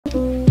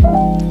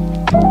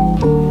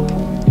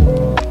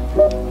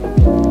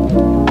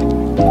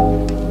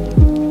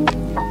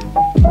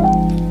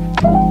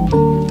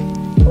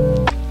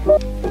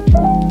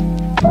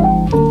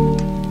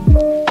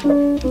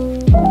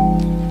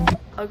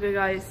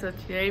so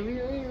today we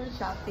were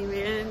shopping.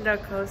 We're in the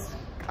coast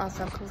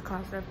concept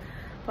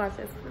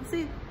process. Let's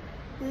see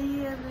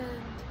Lee and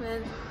then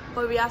twin.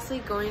 But we're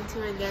actually going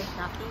to in there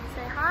shopping.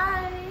 Say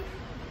hi.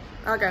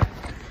 Okay.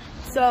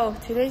 So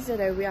today's the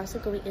day. We're also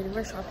going in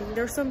for shopping.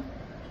 There's some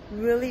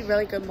really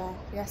good mall.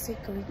 We're actually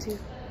going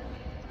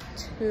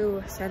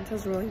to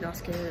Santa's really not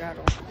scared at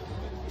all.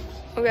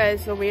 Okay,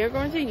 so we are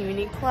going to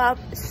Uniqlo.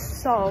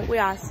 So we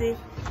actually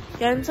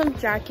getting some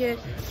jacket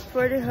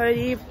for the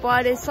hoodie,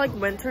 but it's like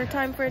winter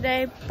time for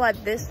today, but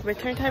this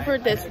winter time for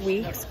this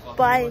week.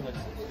 But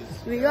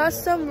we got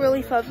some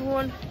really fun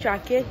one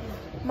jacket.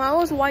 Mine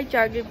was white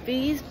jacket,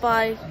 V's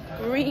by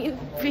green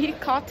V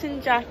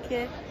cotton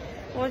jacket.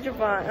 What you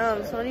buy?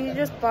 Sonny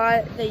just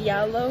bought the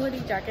yellow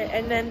hoodie jacket,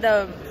 and then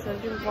the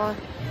Sonny bought.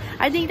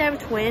 I think they have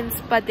twins,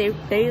 but they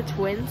are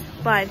twins,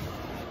 but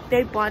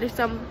they bought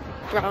some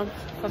brown,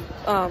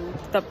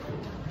 the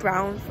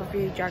brown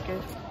fluffy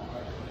jacket.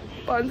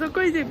 But I'm so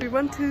crazy. We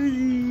went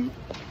to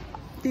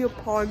the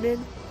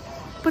apartment,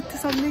 but there's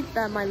something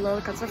that my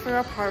little cousin for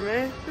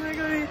apartment.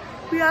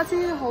 We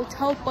actually in a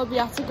hotel, but we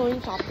actually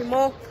going shopping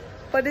mall.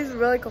 But it's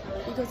really cool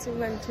because we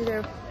went to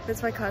there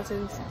with my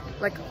cousins,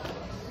 like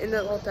in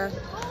the hotel.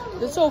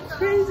 It's so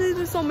crazy.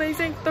 It's so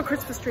amazing. The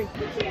Christmas tree.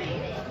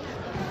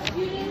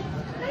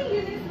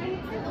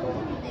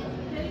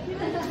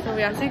 So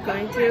we're actually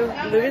going to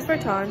Louis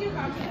Vuitton.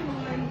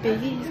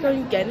 He's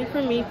going to get it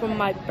for me for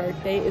my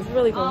birthday. It's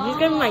really cool. He's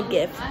getting my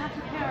gift.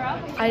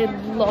 I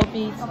love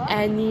these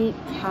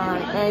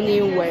anytime,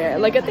 anywhere.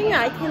 Like a thing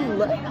I can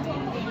look.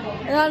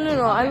 And I don't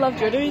know. I love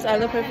jewelry. I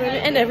love perfume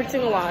and every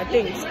single one of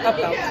things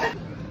about.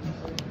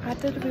 I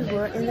thought we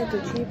were in the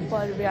Gucci,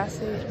 but we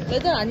actually.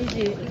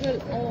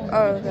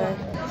 Oh, okay.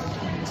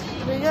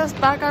 We just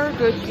back our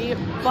Gucci,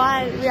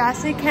 but we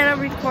actually cannot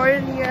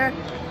record in here.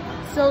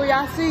 So we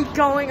actually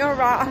going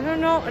around. I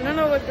don't know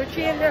what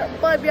Gucci in there,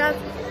 but we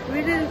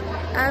didn't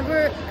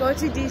ever go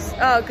to these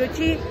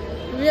Gucci.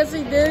 We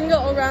actually didn't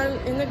go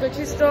around in the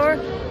Gucci store,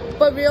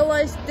 but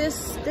realized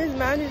this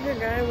manager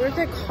guy worked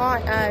like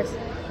hot ass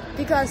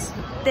because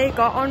they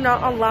are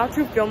not allowed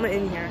to film it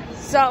in here.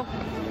 So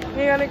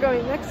we're gonna go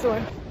in next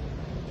door.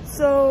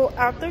 So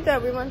after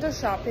that we went to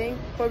shopping,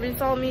 but we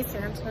saw Meet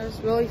Santa. It's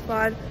really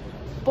fun,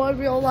 but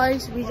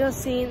realized we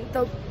just seen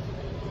the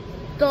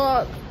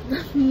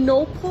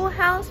Nopal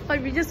house, but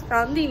we just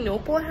found the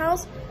Nopal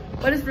house,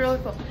 but it's really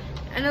cool.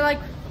 And then like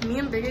me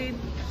and Biggie,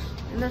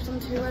 and there's some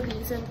two of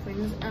these and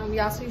twins, and we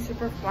also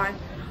super fun.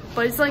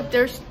 But it's like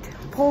there's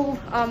pool,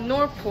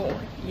 North Pole,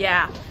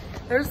 yeah.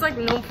 There's like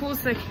no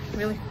pools, like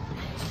really,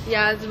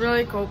 yeah, it's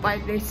really cool.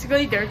 But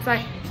basically there's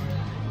like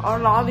a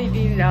lot of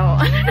these now.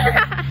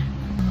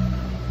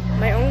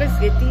 My youngest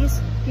get these.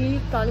 He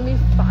got me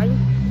 5.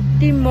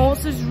 The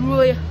most is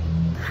really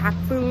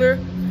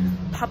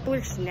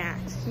popular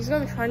snacks. He's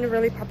gonna be trying to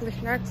really popular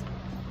snacks.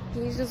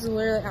 He's just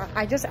literally,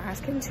 I just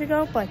asked him to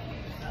go, but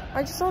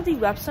I just saw the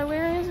website.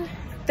 Where is it?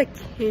 The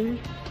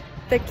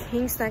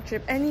King snack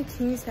chip. Any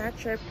King snack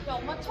chip.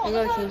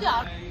 이거 King.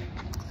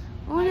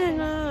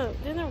 오늘은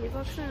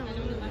리덕션.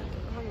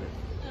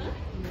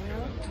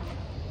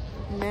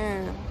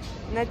 네,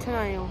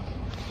 괜찮아요.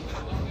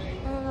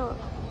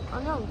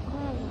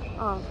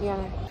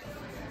 미안해.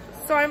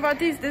 So I bought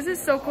these. This is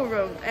so cool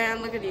room,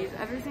 and look at these.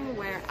 Every single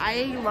wear.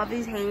 I love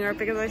these hanger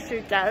because I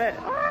should get it.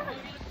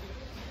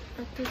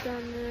 After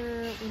that, we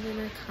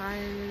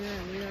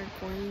are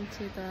going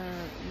to the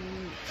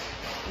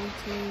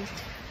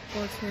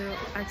hotel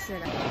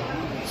exit.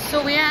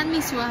 So we're at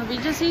Misua. We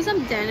just need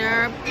some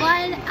dinner,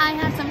 but I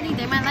had something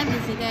day. My life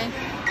busy day,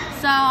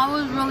 so I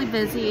was really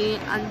busy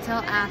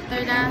until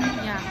after that.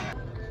 Yeah.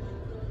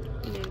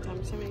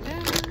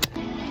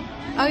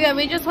 Okay,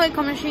 we just played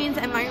comment machines,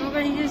 and my uncle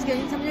is just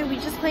getting something. We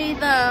just played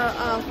the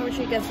comment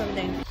machine get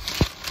something.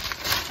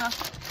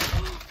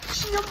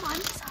 진짜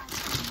많이 쌌어.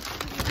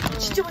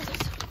 진짜 많이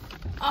쌌어.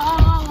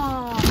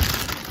 아.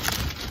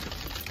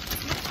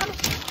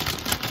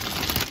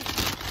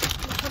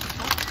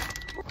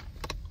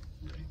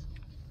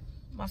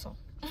 Muscle.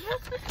 I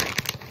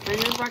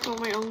just back when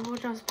my uncle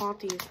just bought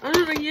these. I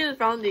don't know, he just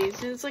found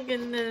these. It's like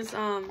in this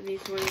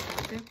these really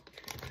something.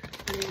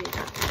 I need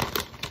that.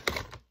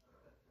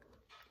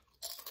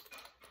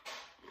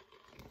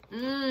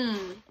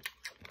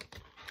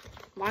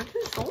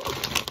 맛있어.